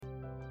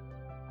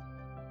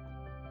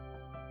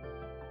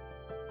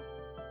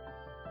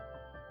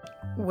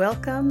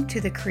Welcome to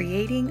the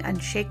Creating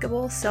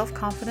Unshakable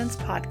Self-Confidence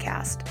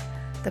podcast,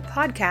 the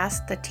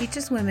podcast that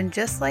teaches women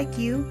just like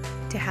you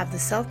to have the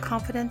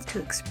self-confidence to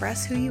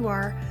express who you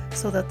are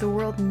so that the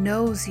world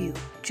knows you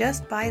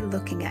just by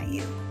looking at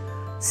you.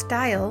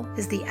 Style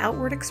is the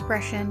outward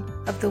expression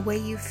of the way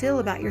you feel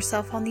about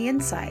yourself on the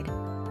inside.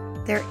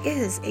 There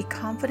is a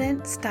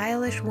confident,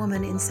 stylish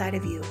woman inside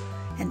of you,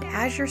 and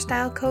as your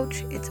style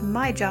coach, it's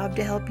my job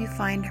to help you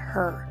find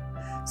her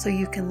so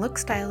you can look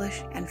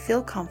stylish and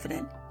feel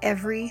confident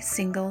every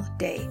single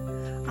day.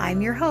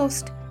 I'm your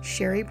host,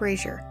 Sherry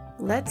Brazier.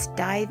 Let's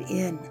dive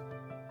in.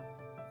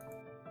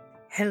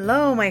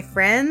 Hello, my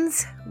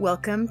friends.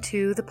 Welcome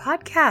to the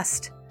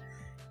podcast.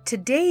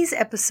 Today's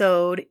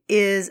episode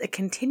is a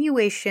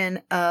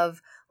continuation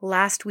of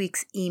last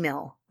week's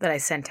email that I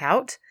sent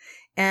out.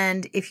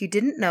 And if you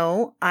didn't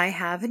know, I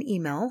have an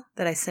email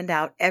that I send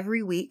out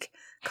every week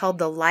called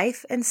the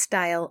Life and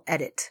Style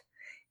Edit.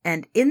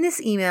 And in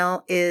this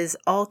email is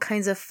all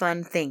kinds of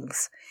fun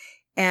things.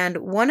 And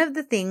one of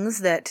the things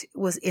that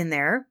was in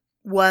there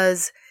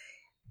was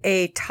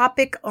a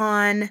topic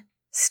on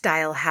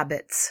style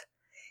habits.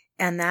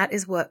 And that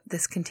is what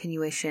this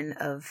continuation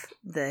of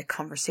the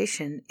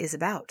conversation is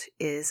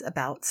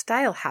about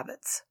style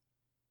habits.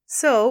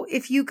 So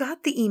if you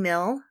got the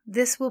email,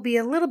 this will be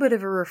a little bit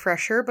of a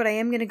refresher, but I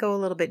am going to go a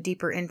little bit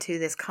deeper into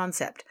this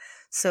concept.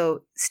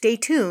 So stay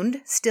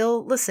tuned,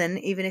 still listen,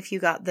 even if you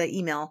got the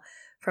email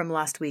from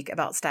last week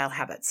about style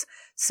habits.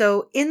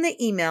 So in the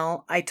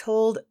email, I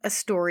told a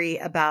story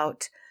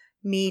about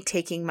me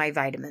taking my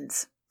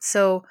vitamins.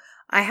 So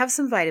I have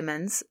some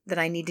vitamins that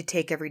I need to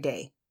take every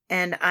day,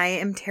 and I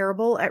am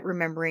terrible at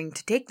remembering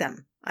to take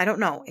them. I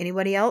don't know.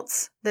 Anybody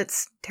else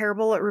that's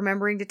terrible at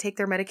remembering to take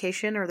their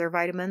medication or their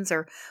vitamins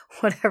or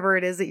whatever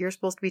it is that you're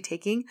supposed to be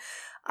taking?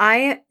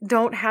 I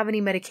don't have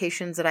any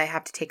medications that I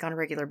have to take on a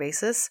regular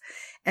basis,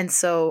 and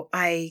so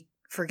I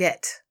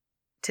forget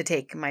to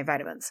take my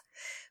vitamins.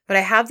 But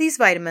I have these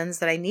vitamins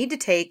that I need to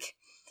take,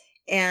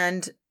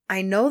 and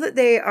I know that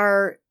they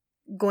are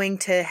going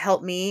to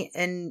help me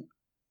and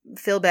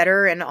feel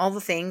better and all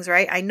the things,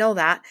 right? I know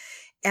that.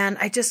 And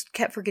I just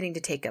kept forgetting to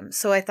take them.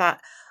 So I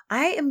thought,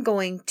 I am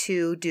going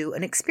to do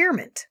an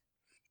experiment.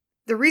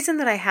 The reason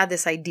that I had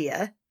this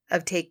idea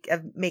of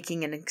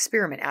making an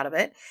experiment out of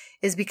it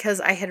is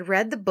because I had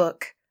read the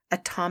book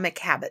Atomic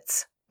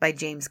Habits by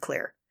James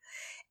Clear.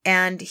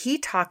 And he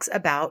talks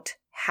about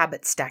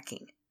habit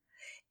stacking.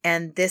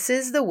 And this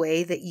is the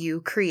way that you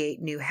create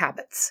new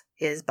habits,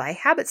 is by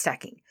habit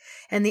stacking.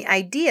 And the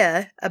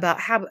idea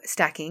about habit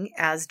stacking,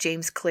 as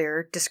James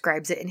Clear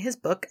describes it in his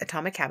book,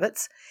 Atomic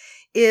Habits,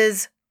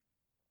 is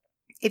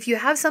if you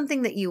have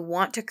something that you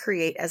want to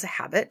create as a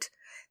habit,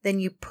 then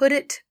you put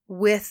it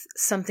with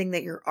something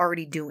that you're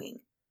already doing.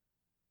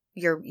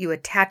 You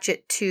attach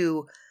it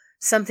to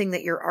something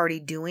that you're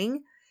already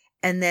doing,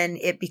 and then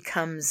it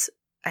becomes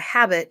a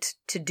habit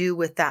to do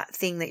with that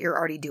thing that you're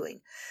already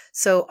doing.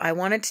 So I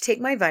wanted to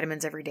take my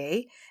vitamins every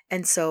day.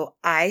 And so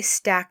I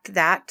stacked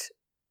that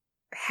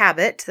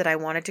habit that I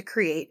wanted to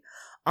create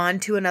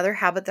onto another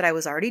habit that I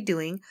was already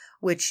doing,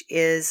 which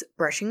is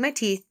brushing my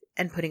teeth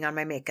and putting on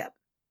my makeup.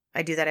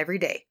 I do that every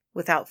day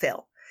without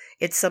fail.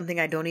 It's something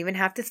I don't even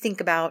have to think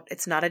about.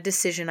 It's not a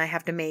decision I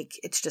have to make.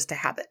 It's just a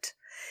habit.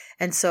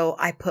 And so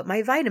I put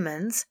my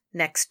vitamins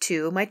next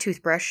to my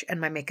toothbrush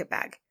and my makeup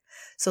bag,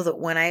 so that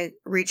when I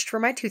reached for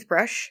my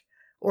toothbrush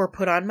or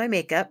put on my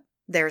makeup,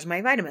 there's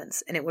my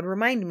vitamins, and it would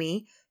remind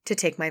me to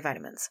take my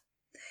vitamins.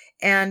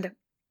 And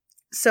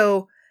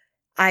so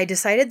I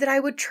decided that I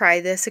would try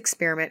this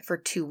experiment for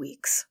 2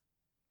 weeks,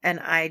 and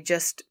I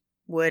just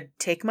would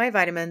take my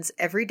vitamins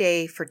every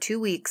day for 2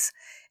 weeks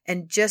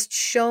and just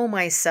show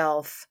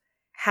myself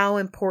how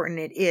important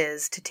it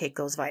is to take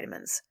those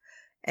vitamins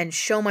and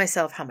show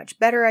myself how much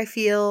better I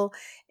feel.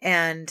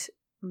 And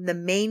the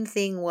main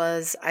thing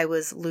was I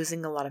was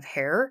losing a lot of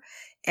hair.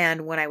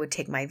 And when I would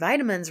take my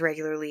vitamins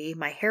regularly,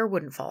 my hair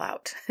wouldn't fall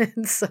out.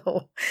 And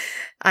so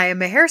I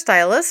am a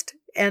hairstylist.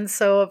 And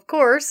so, of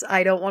course,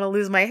 I don't want to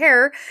lose my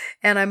hair.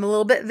 And I'm a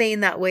little bit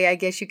vain that way, I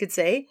guess you could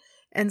say.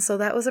 And so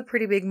that was a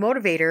pretty big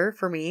motivator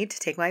for me to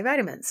take my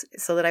vitamins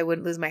so that I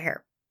wouldn't lose my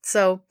hair.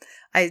 So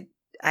I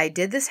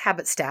did this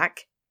habit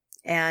stack,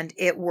 and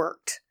it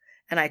worked.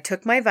 And I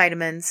took my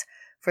vitamins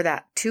for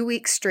that 2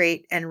 weeks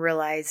straight and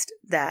realized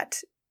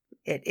that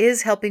it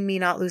is helping me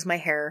not lose my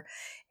hair.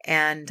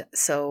 And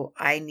so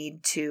I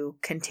need to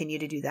continue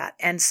to do that.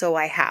 And so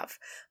I have.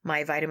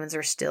 My vitamins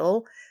are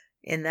still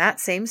in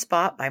that same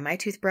spot by my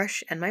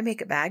toothbrush and my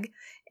makeup bag.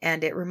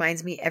 And it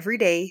reminds me every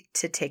day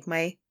to take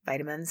my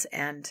vitamins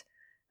and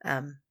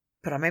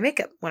put on my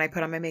makeup when I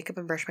put on my makeup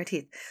and brush my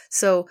teeth.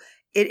 So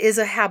it is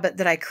a habit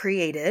that I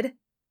created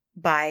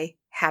by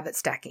habit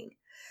stacking.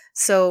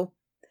 So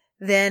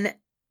then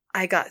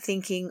I got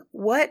thinking,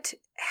 what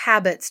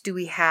habits do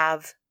we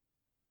have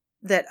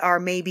that are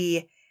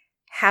maybe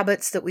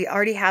habits that we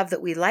already have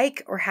that we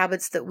like, or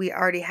habits that we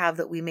already have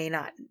that we may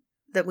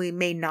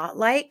not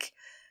like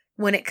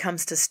when it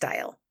comes to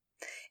style?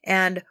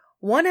 And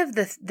one of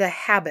the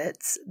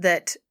habits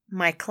that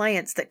my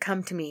clients that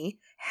come to me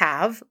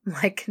have,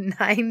 like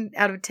 9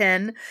 out of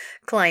 10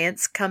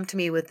 clients come to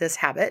me with this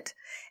habit,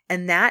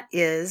 and that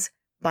is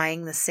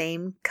buying the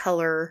same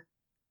color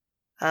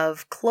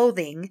of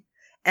clothing,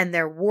 and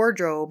their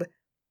wardrobe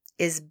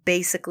is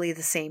basically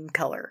the same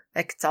color.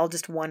 Like it's all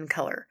just one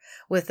color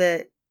with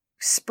a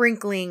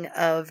sprinkling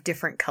of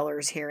different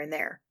colors here and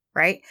there,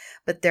 right?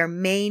 But their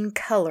main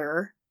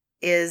color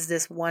is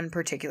this one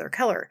particular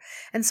color.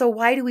 And so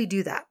why do we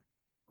do that?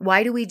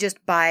 Why do we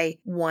just buy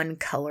one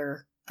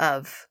color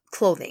of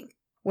clothing?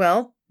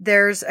 Well,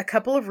 there's a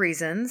couple of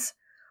reasons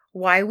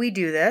why we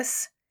do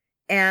this.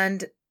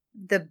 And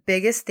the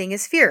biggest thing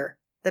is fear.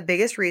 The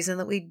biggest reason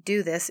that we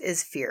do this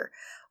is fear.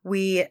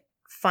 We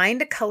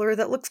find a color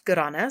that looks good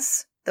on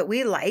us, that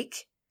we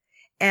like,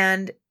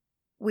 and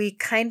we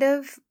kind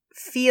of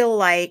feel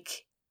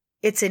like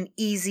it's an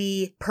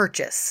easy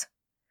purchase.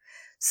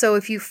 So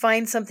if you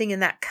find something in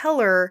that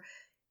color,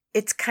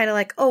 it's kind of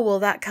like, oh, well,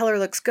 that color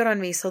looks good on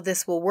me, so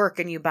this will work,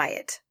 and you buy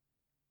it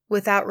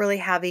without really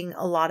having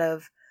a lot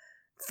of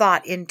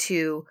thought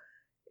into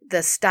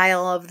the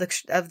style of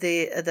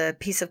the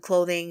piece of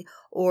clothing,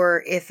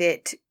 or if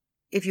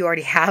you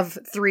already have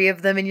 3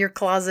 of them in your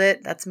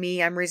closet. That's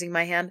me. I'm raising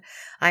my hand.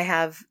 I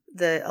have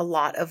a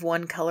lot of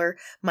one color.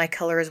 My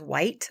color is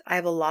white. I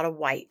have a lot of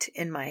white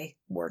in my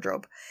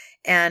wardrobe.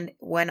 And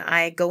when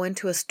I go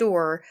into a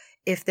store,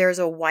 if there's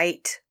a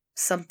white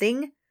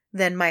something,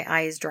 then my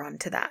eye is drawn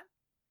to that.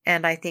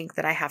 And I think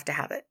that I have to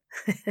have it.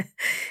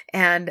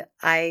 And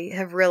I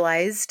have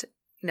realized,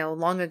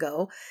 long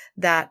ago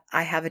that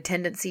I have a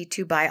tendency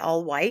to buy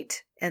all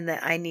white, and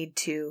that I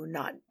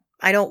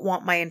don't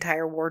want my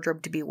entire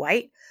wardrobe to be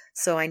white.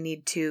 So I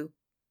need to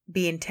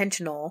be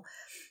intentional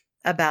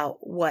about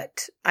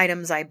what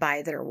items I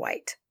buy that are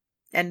white,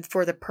 and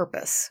for the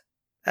purpose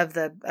of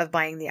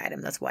buying the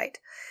item that's white.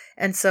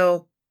 And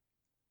so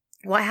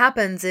what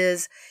happens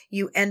is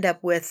you end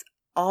up with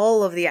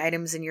all of the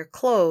items in your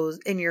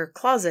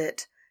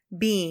closet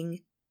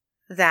being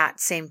that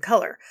same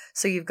color.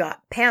 So you've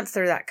got pants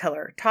that are that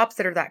color, tops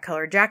that are that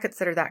color, jackets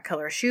that are that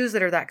color, shoes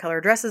that are that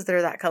color, dresses that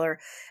are that color.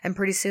 And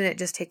pretty soon it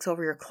just takes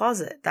over your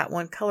closet. That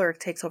one color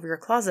takes over your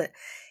closet.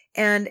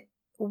 And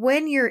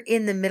when you're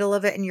in the middle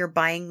of it and you're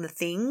buying the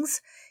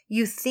things,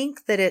 you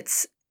think that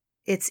it's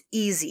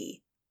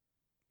easy.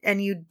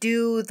 And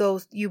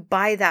you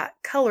buy that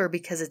color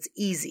because it's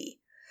easy.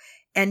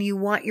 And you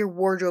want your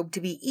wardrobe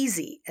to be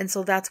easy. And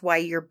so that's why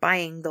you're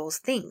buying those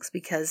things,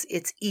 because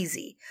it's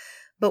easy.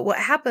 But what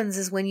happens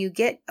is when you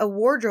get a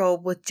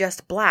wardrobe with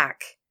just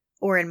black,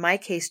 or in my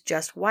case,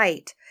 just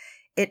white,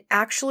 it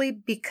actually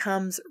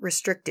becomes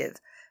restrictive,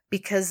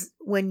 because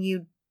when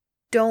you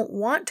don't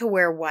want to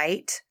wear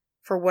white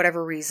for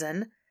whatever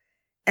reason,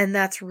 and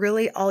that's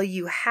really all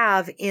you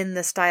have in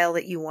the style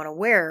that you want to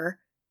wear,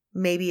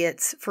 maybe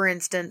it's, for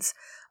instance,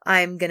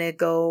 I'm going to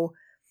go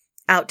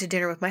out to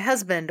dinner with my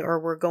husband, or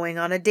we're going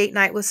on a date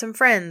night with some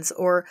friends,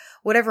 or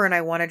whatever, and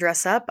I want to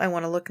dress up, I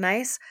want to look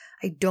nice.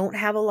 I don't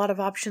have a lot of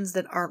options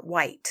that aren't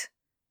white.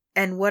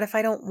 And what if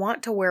I don't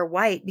want to wear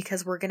white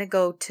because we're going to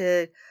go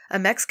to a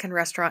Mexican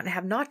restaurant and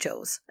have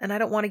nachos, and I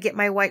don't want to get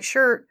my white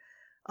shirt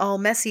all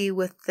messy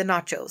with the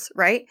nachos,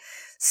 right?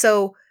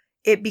 So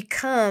it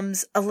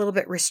becomes a little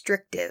bit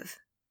restrictive.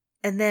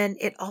 And then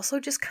it also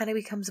just kind of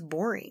becomes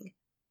boring.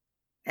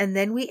 And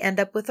then we end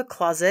up with a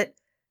closet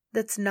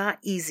that's not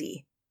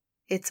easy.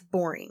 It's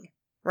boring,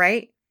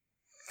 right?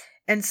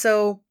 And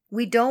so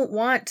we don't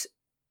want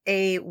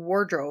a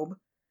wardrobe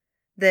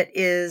that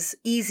is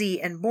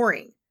easy and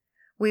boring.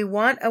 We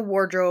want a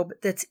wardrobe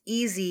that's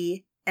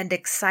easy and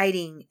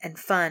exciting and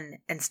fun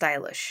and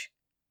stylish,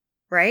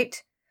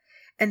 right?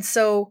 And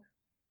so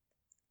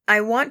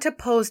I want to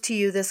pose to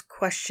you this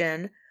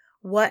question: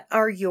 what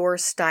are your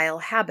style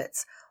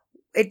habits?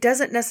 It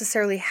doesn't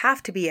necessarily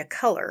have to be a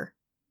color.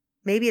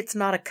 Maybe it's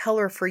not a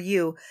color for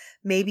you.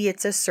 Maybe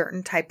it's a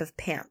certain type of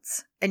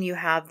pants, and you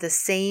have the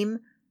same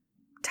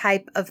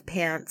type of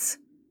pants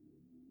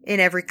in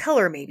every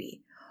color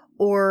maybe.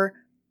 Or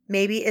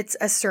maybe it's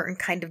a certain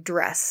kind of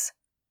dress.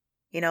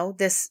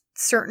 This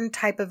certain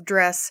type of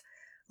dress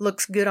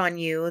looks good on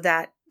you,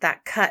 that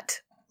cut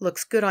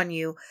looks good on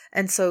you,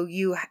 and so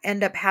you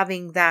end up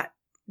having that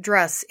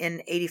dress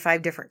in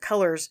 85 different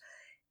colors,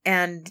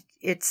 and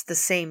it's the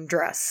same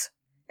dress.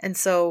 And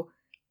so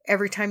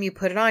every time you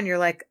put it on, you're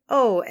like,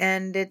 oh,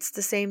 and it's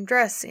the same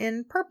dress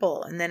in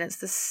purple, and then it's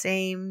the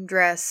same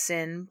dress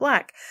in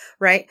black,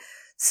 right?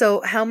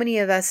 So how many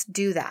of us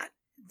do that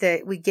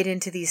we get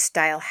into these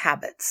style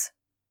habits,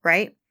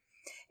 right?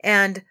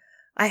 And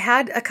I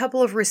had a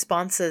couple of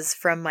responses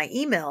from my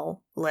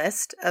email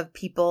list of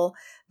people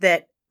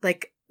that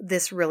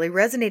this really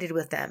resonated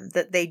with them,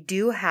 that they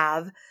do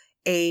have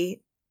a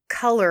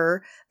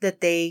color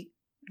that they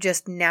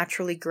just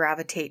naturally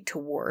gravitate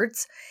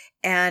towards.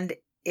 And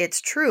it's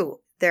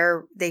true.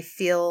 They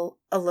feel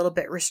a little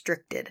bit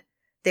restricted.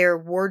 Their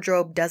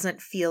wardrobe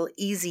doesn't feel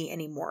easy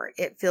anymore.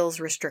 It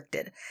feels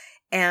restricted,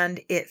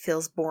 and it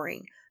feels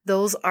boring.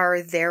 Those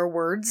are their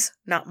words,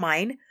 not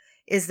mine,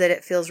 is that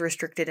it feels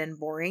restricted and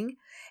boring.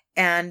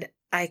 And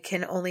I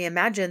can only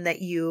imagine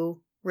that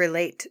you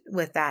relate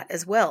with that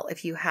as well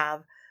if you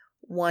have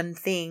one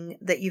thing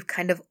that you've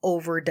kind of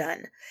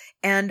overdone.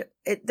 And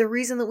the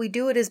reason that we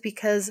do it is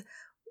because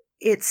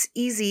it's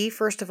easy,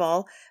 first of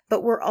all,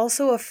 but we're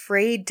also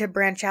afraid to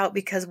branch out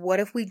because what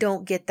if we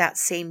don't get that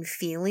same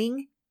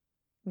feeling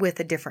with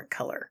a different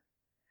color?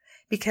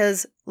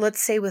 Because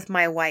let's say with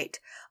my white,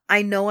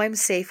 I know I'm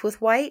safe with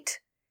white.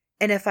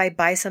 And if I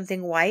buy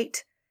something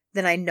white,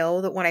 then I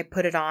know that when I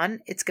put it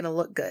on, it's going to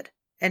look good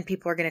and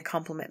people are going to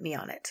compliment me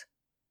on it.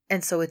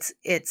 And so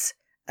it's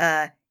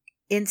a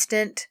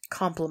instant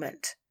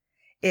compliment.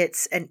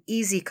 It's an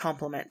easy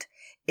compliment.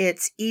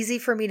 It's easy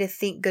for me to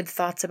think good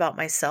thoughts about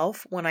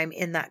myself when I'm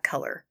in that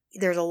color.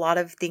 There's a lot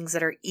of things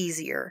that are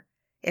easier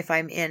if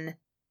I'm in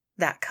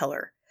that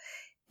color.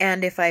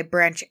 And if I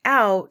branch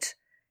out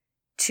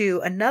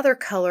to another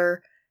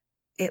color,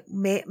 it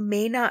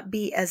may not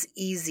be as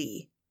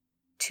easy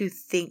to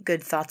think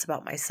good thoughts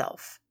about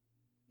myself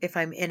if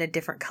I'm in a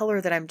different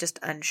color that I'm just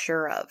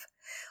unsure of.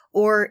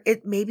 Or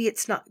maybe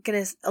it's not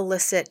going to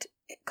elicit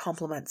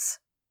compliments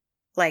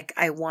like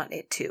I want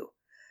it to,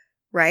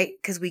 right?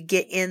 Because we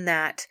get in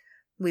that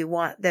we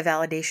want the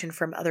validation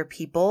from other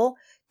people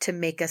to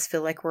make us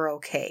feel like we're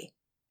okay.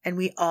 And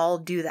we all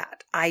do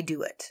that. I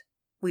do it.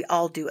 We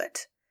all do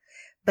it.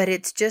 But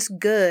it's just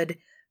good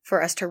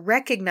for us to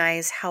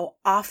recognize how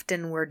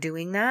often we're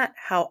doing that,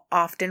 how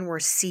often we're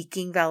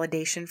seeking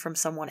validation from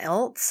someone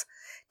else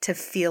to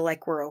feel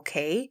like we're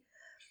okay,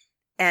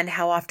 and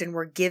how often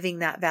we're giving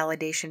that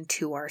validation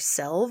to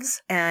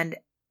ourselves. And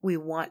we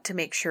want to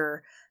make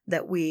sure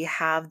that we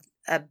have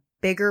a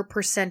bigger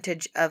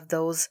percentage of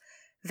those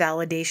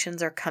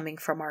validations are coming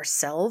from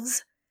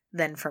ourselves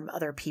than from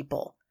other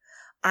people.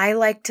 I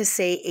like to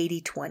say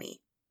 80-20.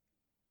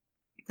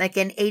 Like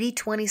an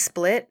 80-20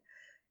 split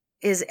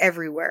is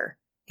everywhere.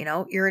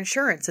 Your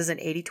insurance is an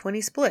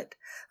 80-20 split.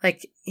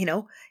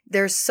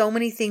 There's so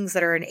many things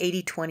that are an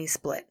 80-20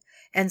 split.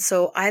 And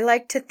so I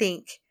like to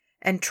think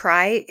and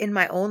try in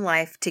my own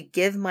life to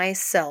give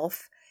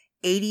myself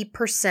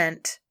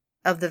 80%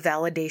 of the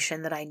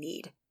validation that I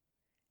need.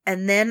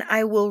 And then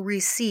I will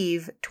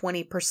receive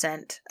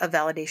 20% of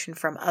validation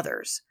from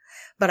others.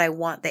 But I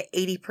want the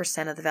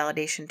 80% of the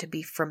validation to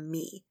be from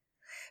me.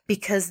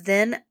 Because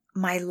then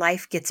my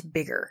life gets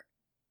bigger.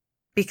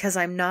 Because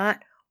I'm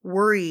not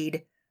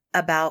worried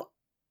about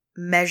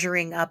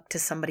measuring up to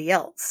somebody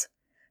else.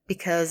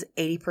 Because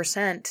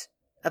 80%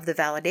 of the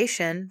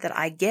validation that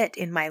I get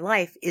in my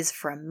life is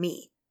from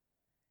me.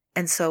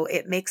 And so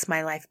it makes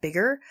my life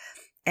bigger.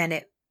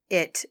 And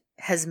it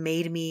has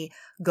made me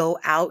go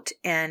out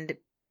and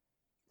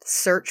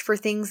search for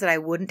things that I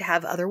wouldn't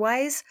have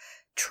otherwise,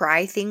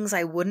 try things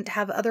I wouldn't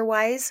have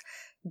otherwise,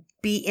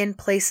 be in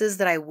places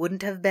that I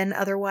wouldn't have been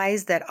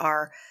otherwise that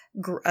are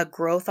a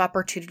growth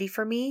opportunity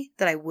for me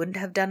that I wouldn't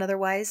have done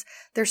otherwise.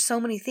 There's so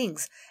many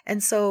things.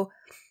 And so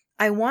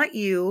I want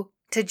you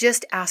to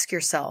just ask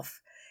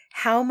yourself,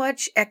 how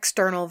much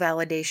external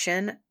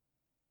validation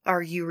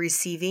are you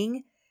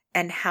receiving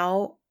and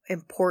how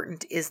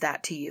important is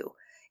that to you?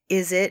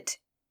 Is it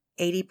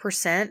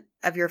 80%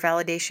 of your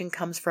validation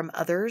comes from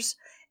others?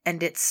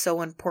 And it's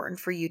so important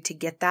for you to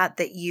get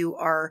that you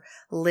are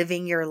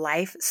living your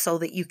life so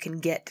that you can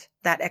get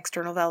that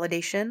external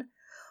validation?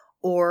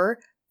 Or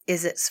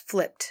is it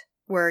flipped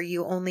where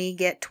you only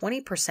get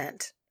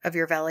 20% of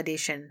your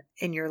validation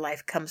in your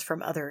life comes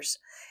from others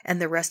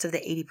and the rest of the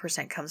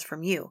 80% comes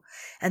from you?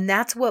 And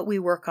that's what we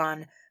work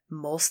on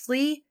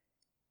mostly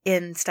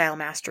in Style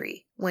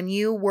Mastery. When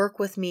you work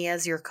with me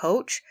as your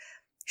coach,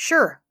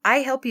 sure, I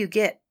help you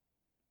get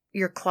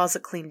your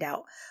closet cleaned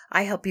out.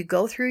 I help you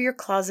go through your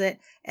closet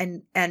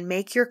and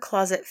make your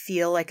closet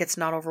feel like it's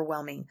not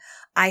overwhelming.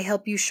 I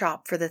help you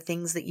shop for the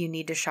things that you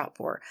need to shop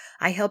for.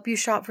 I help you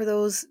shop for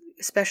those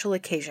special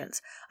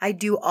occasions. I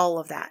do all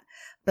of that.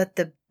 But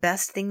the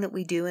best thing that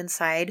we do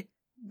inside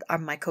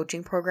my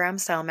coaching program,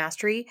 Style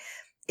Mastery,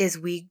 is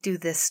we do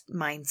this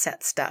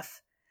mindset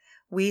stuff.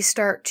 We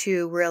start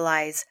to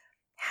realize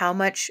how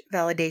much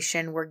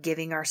validation we're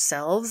giving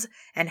ourselves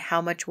and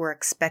how much we're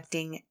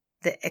expecting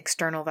the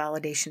external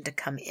validation to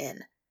come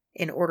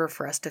in order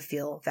for us to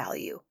feel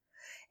value.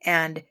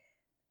 And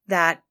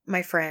that,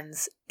 my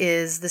friends,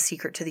 is the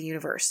secret to the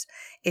universe.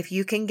 If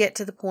you can get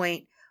to the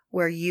point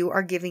where you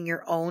are giving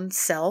your own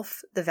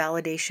self the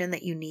validation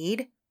that you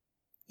need,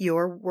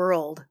 your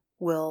world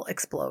will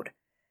explode.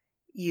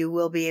 You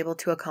will be able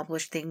to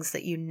accomplish things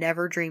that you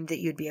never dreamed that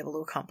you'd be able to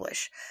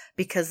accomplish.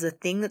 Because the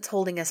thing that's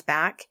holding us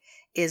back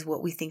is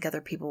what we think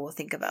other people will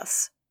think of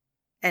us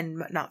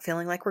and not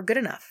feeling like we're good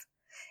enough.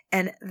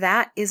 And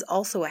that is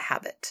also a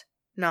habit,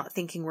 not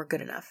thinking we're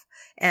good enough.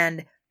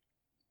 And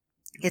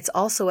it's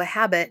also a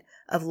habit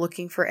of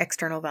looking for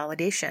external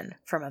validation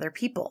from other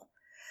people.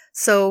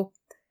 So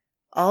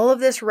all of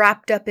this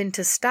wrapped up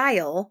into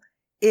style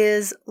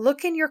is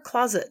look in your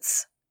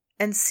closets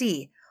and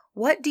see,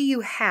 what do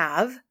you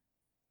have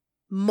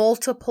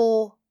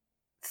multiple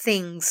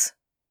things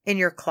in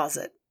your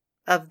closet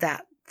of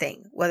that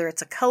thing, whether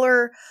it's a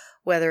color,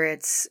 whether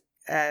it's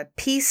a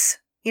piece,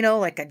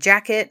 like a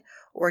jacket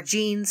or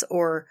jeans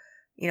or,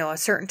 a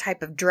certain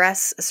type of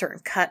dress, a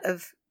certain cut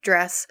of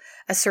dress,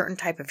 a certain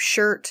type of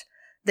shirt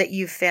that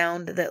you've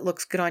found that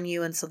looks good on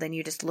you. And so then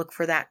you just look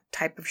for that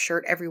type of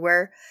shirt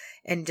everywhere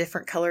in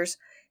different colors.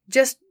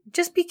 Just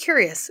be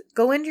curious.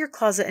 Go into your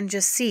closet and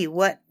just see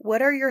what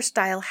are your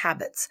style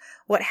habits?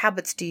 What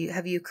habits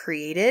have you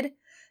created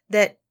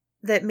that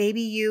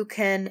maybe you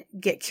can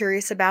get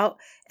curious about,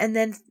 and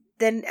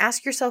then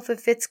ask yourself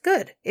if it's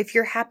good, if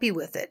you're happy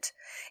with it.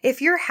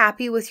 If you're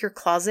happy with your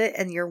closet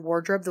and your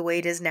wardrobe the way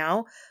it is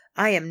now,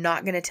 I am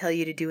not going to tell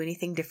you to do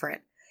anything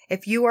different.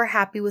 If you are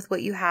happy with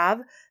what you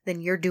have,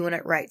 then you're doing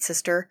it right,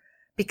 sister,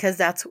 because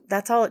that's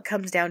all it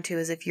comes down to,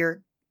 is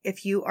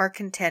if you are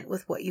content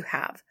with what you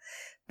have.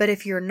 But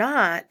if you're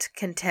not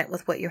content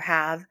with what you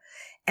have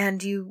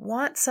and you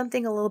want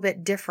something a little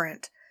bit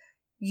different,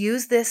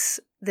 use this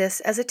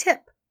as a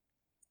tip.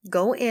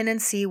 Go in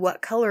and see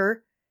what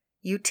color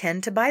you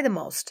tend to buy the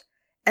most,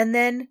 and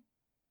then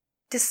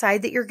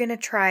decide that you're going to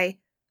try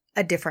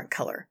a different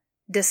color.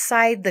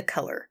 Decide the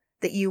color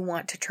that you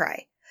want to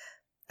try.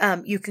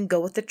 You can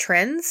go with the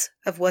trends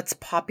of what's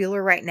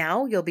popular right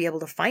now. You'll be able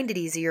to find it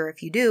easier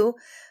if you do.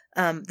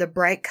 The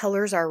bright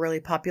colors are really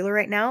popular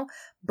right now.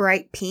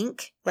 Bright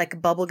pink,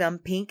 like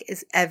bubblegum pink,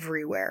 is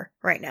everywhere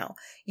right now.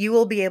 You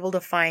will be able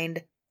to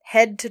find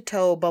head to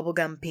toe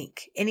bubblegum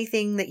pink.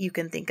 Anything that you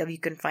can think of, you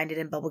can find it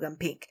in bubblegum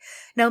pink.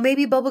 Now,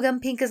 maybe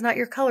bubblegum pink is not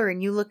your color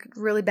and you look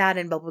really bad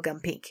in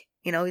bubblegum pink.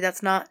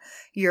 That's not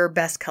your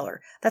best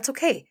color. That's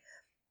okay.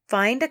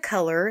 Find a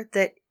color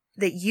that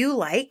you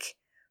like,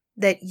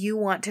 that you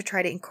want to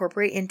try to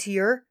incorporate into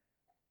your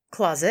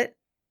closet,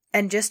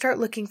 and just start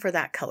looking for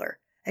that color,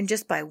 and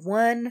just buy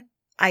one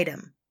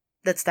item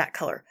that's that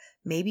color.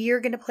 Maybe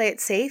you're going to play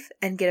it safe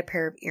and get a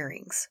pair of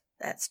earrings.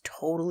 That's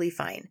totally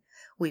fine.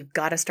 We've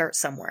got to start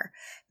somewhere.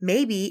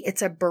 Maybe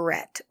it's a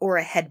barrette or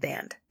a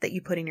headband that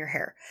you put in your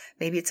hair.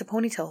 Maybe it's a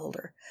ponytail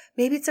holder.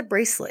 Maybe it's a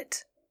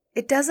bracelet.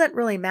 It doesn't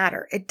really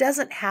matter. It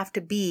doesn't have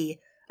to be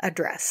a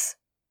dress.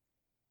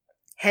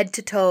 Head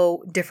to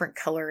toe, different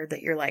color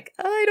that you're like,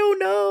 I don't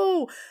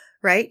know,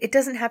 right? It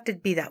doesn't have to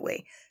be that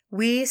way.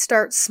 We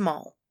start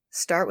small.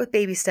 Start with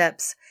baby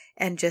steps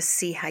and just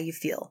see how you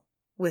feel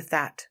with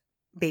that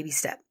baby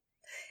step.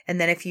 And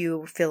then if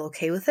you feel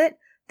okay with it,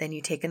 then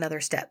you take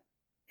another step.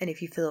 And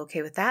if you feel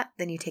okay with that,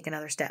 then you take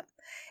another step.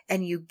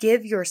 And you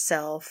give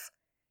yourself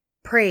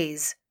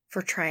praise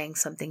for trying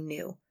something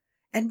new.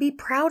 And be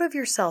proud of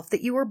yourself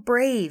that you were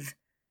brave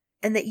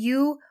and that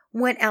you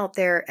went out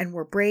there and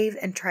were brave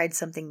and tried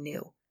something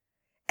new.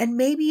 And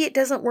maybe it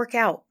doesn't work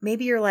out.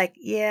 Maybe you're like,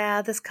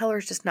 yeah, this color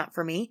is just not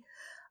for me.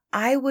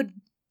 I would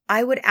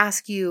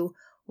ask you,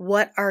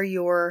 what are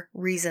your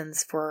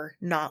reasons for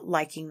not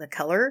liking the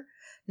color?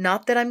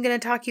 Not that I'm going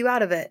to talk you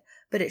out of it,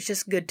 but it's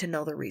just good to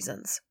know the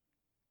reasons.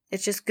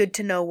 It's just good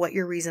to know what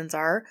your reasons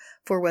are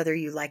for whether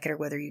you like it or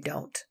whether you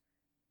don't.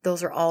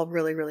 Those are all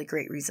really, really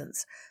great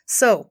reasons.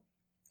 So,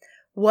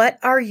 what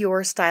are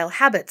your style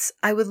habits?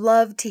 I would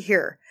love to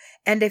hear.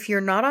 And if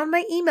you're not on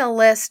my email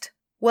list,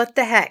 what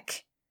the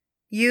heck?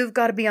 You've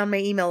got to be on my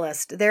email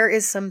list. There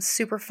is some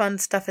super fun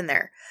stuff in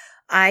there.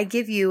 I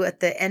give you at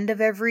the end of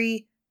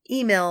every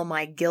email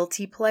my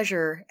guilty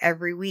pleasure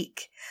every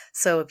week.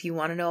 So if you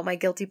want to know what my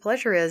guilty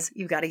pleasure is,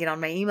 you've got to get on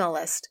my email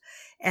list.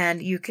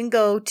 And you can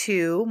go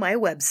to my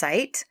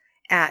website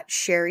at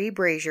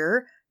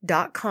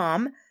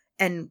sherrybrazier.com.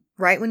 And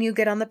right when you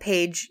get on the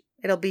page,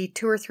 it'll be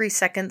 2 or 3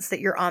 seconds that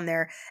you're on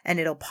there, and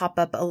it'll pop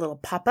up a little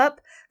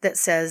pop-up that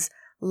says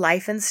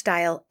Life and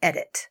Style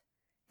Edit.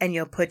 And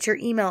you'll put your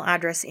email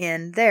address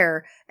in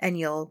there, and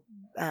you'll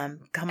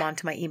come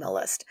onto my email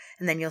list.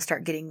 And then you'll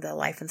start getting the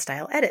Life and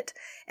Style Edit.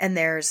 And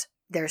there's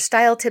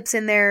style tips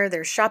in there.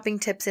 There's shopping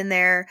tips in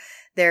there.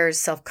 There's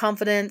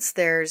self-confidence.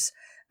 There's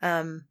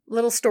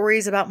little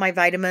stories about my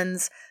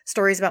vitamins,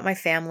 stories about my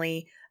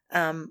family,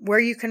 where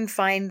you can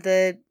find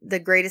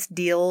the greatest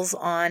deals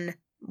on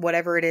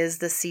whatever it is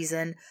this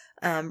season.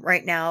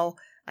 Right now,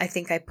 I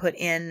think I put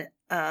in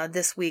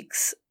this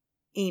week's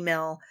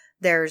email,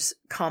 there's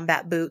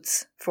combat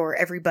boots for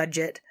every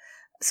budget.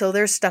 So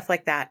there's stuff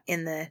like that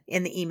in the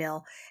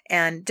email,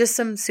 and just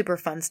some super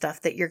fun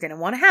stuff that you're going to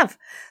want to have.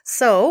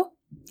 So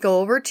go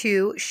over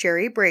to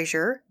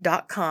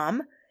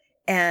sherrybrazier.com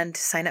and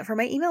sign up for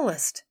my email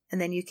list. And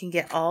then you can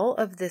get all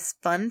of this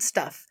fun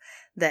stuff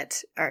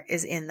that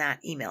is in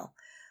that email.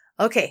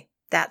 Okay,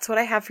 that's what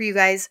I have for you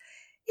guys.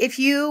 If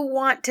you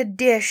want to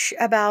dish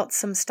about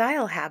some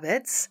style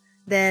habits,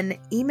 then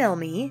email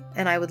me,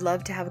 and I would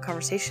love to have a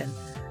conversation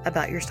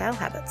about your style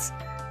habits.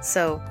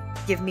 So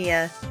give me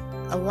a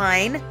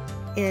line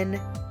in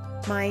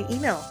my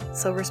email.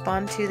 So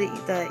respond to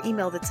the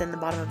email that's in the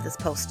bottom of this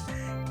post,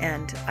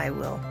 and I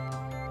will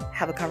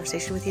have a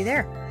conversation with you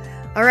there.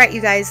 All right,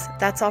 you guys,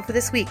 that's all for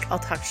this week. I'll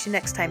talk to you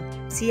next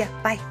time. See ya.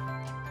 Bye.